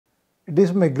It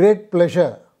is my great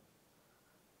pleasure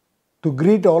to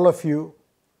greet all of you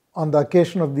on the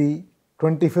occasion of the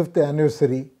 25th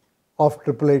anniversary of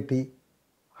TATA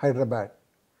Hyderabad.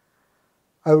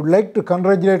 I would like to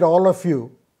congratulate all of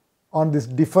you on this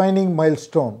defining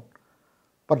milestone,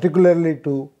 particularly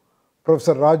to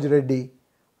Professor Raj Reddy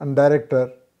and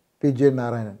Director P.J.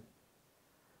 Narayanan.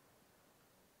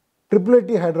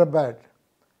 TATA Hyderabad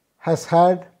has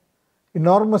had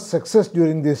enormous success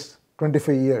during these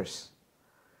 25 years.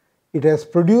 It has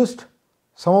produced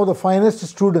some of the finest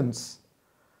students,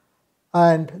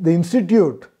 and the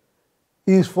institute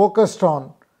is focused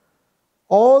on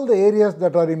all the areas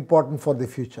that are important for the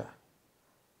future,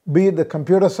 be it the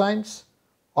computer science,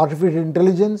 artificial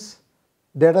intelligence,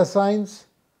 data science,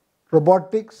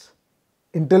 robotics,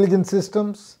 intelligent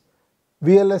systems,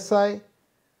 VLSI,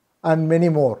 and many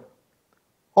more.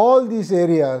 All these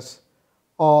areas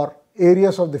are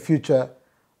areas of the future,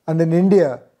 and in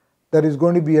India there is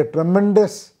going to be a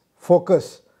tremendous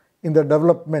focus in the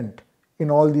development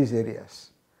in all these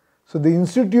areas. So the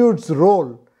institute's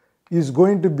role is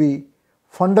going to be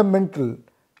fundamental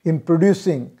in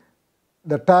producing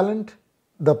the talent,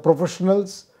 the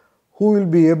professionals who will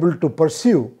be able to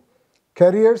pursue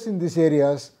careers in these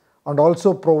areas and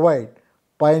also provide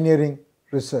pioneering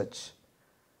research.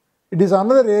 It is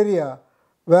another area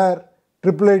where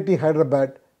TATA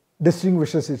Hyderabad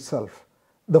distinguishes itself,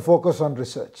 the focus on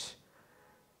research.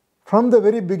 From the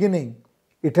very beginning,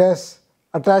 it has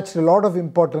attached a lot of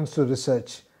importance to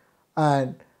research,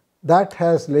 and that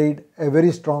has laid a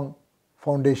very strong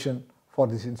foundation for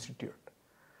this institute.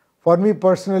 For me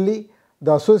personally,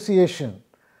 the association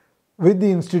with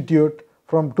the institute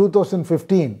from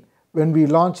 2015, when we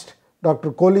launched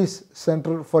Dr. Kohli's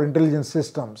Center for Intelligent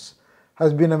Systems,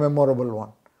 has been a memorable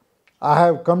one. I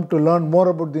have come to learn more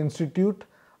about the institute,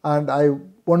 and I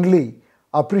only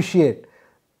appreciate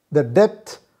the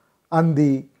depth and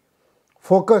the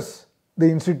focus the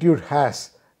institute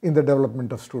has in the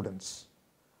development of students.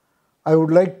 I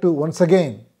would like to once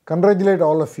again congratulate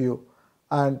all of you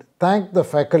and thank the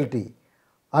faculty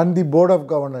and the Board of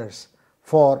Governors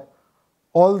for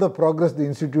all the progress the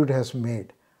institute has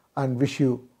made, and wish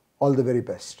you all the very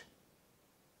best.